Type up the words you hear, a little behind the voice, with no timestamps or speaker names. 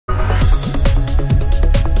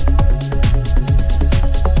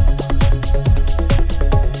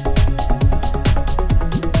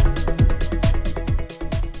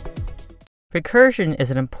Recursion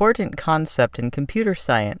is an important concept in computer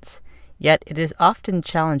science, yet it is often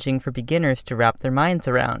challenging for beginners to wrap their minds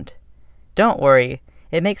around. Don't worry,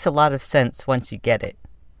 it makes a lot of sense once you get it.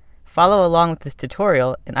 Follow along with this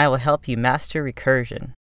tutorial and I will help you master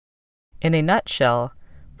recursion. In a nutshell,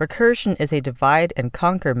 recursion is a divide and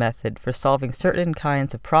conquer method for solving certain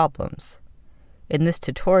kinds of problems. In this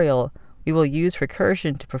tutorial, we will use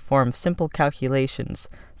recursion to perform simple calculations,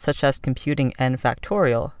 such as computing n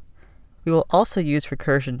factorial. We will also use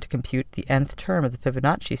recursion to compute the nth term of the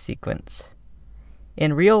Fibonacci sequence.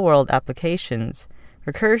 In real-world applications,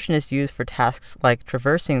 recursion is used for tasks like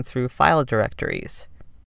traversing through file directories.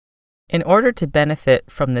 In order to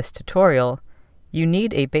benefit from this tutorial, you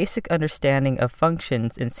need a basic understanding of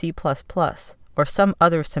functions in C++ or some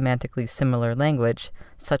other semantically similar language,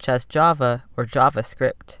 such as Java or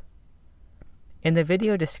JavaScript. In the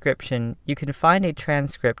video description, you can find a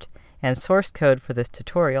transcript and source code for this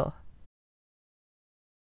tutorial.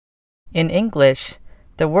 In English,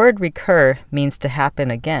 the word recur means to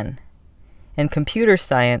happen again. In computer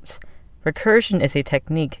science, recursion is a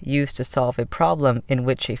technique used to solve a problem in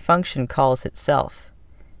which a function calls itself.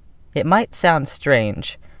 It might sound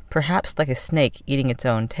strange, perhaps like a snake eating its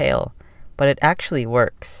own tail, but it actually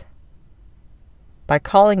works. By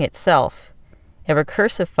calling itself, a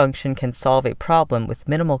recursive function can solve a problem with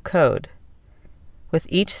minimal code. With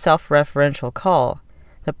each self-referential call,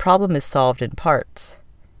 the problem is solved in parts.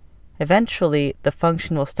 Eventually, the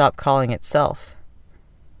function will stop calling itself.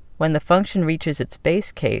 When the function reaches its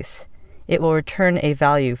base case, it will return a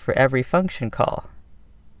value for every function call.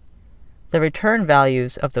 The return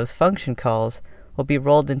values of those function calls will be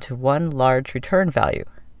rolled into one large return value.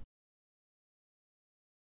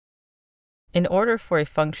 In order for a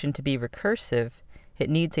function to be recursive, it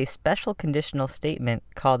needs a special conditional statement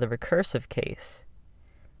called the recursive case.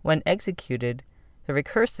 When executed, the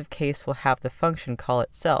recursive case will have the function call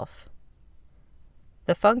itself.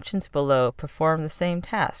 The functions below perform the same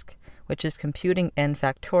task, which is computing n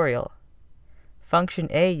factorial. Function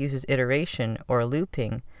A uses iteration or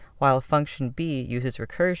looping, while function B uses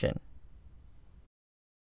recursion.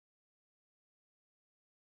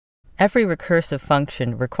 Every recursive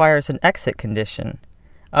function requires an exit condition,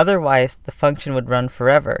 otherwise the function would run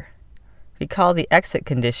forever. We call the exit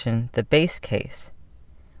condition the base case.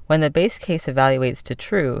 When the base case evaluates to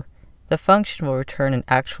true, the function will return an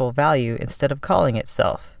actual value instead of calling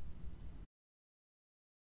itself.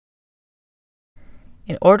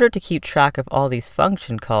 In order to keep track of all these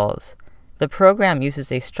function calls, the program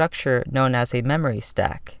uses a structure known as a memory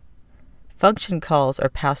stack. Function calls are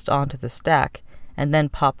passed on to the stack and then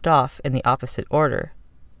popped off in the opposite order.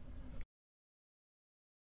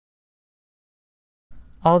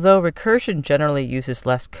 Although recursion generally uses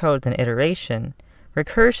less code than iteration,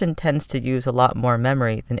 recursion tends to use a lot more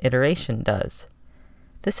memory than iteration does.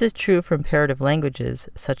 This is true for imperative languages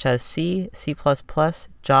such as C, C++,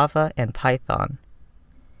 Java, and Python.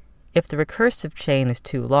 If the recursive chain is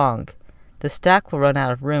too long, the stack will run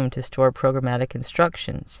out of room to store programmatic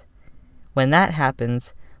instructions. When that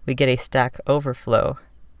happens, we get a stack overflow.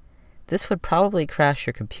 This would probably crash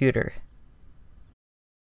your computer.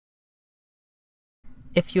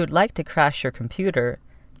 If you would like to crash your computer,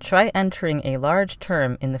 try entering a large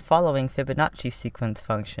term in the following Fibonacci sequence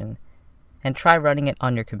function, and try running it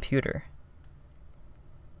on your computer.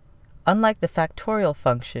 Unlike the factorial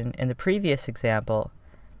function in the previous example,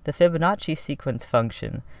 the Fibonacci sequence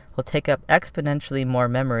function will take up exponentially more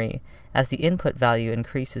memory as the input value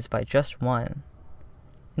increases by just 1.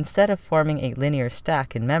 Instead of forming a linear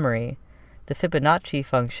stack in memory, the Fibonacci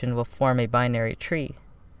function will form a binary tree.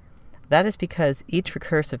 That is because each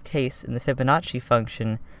recursive case in the Fibonacci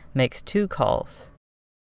function makes 2 calls.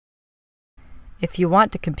 If you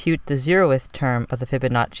want to compute the 0th term of the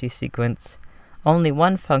Fibonacci sequence, only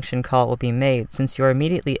one function call will be made since you are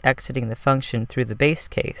immediately exiting the function through the base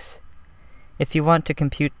case. If you want to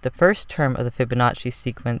compute the first term of the Fibonacci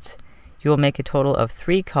sequence, you will make a total of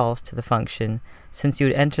 3 calls to the function since you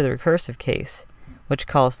would enter the recursive case, which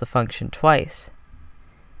calls the function twice.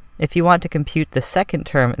 If you want to compute the second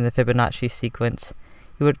term in the Fibonacci sequence,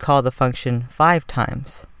 you would call the function 5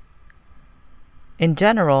 times. In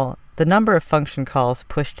general, the number of function calls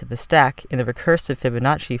pushed to the stack in the recursive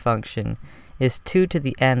Fibonacci function is 2 to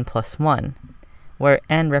the n plus 1, where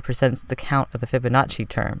n represents the count of the Fibonacci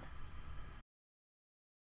term.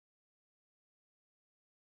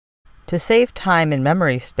 To save time in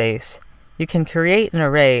memory space, you can create an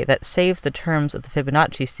array that saves the terms of the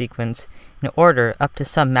Fibonacci sequence in order up to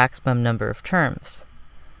some maximum number of terms.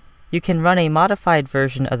 You can run a modified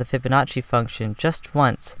version of the Fibonacci function just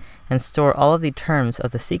once and store all of the terms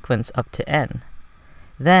of the sequence up to n.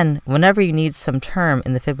 Then, whenever you need some term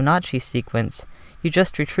in the Fibonacci sequence, you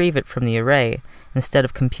just retrieve it from the array, instead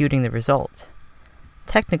of computing the result.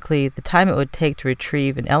 Technically, the time it would take to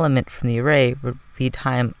retrieve an element from the array would be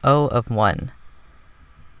time O of 1.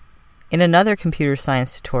 In another computer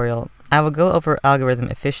science tutorial, I will go over algorithm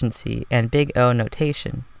efficiency and big O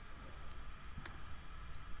notation.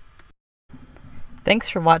 Thanks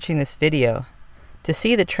for watching this video. To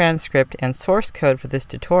see the transcript and source code for this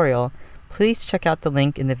tutorial, please check out the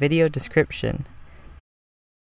link in the video description.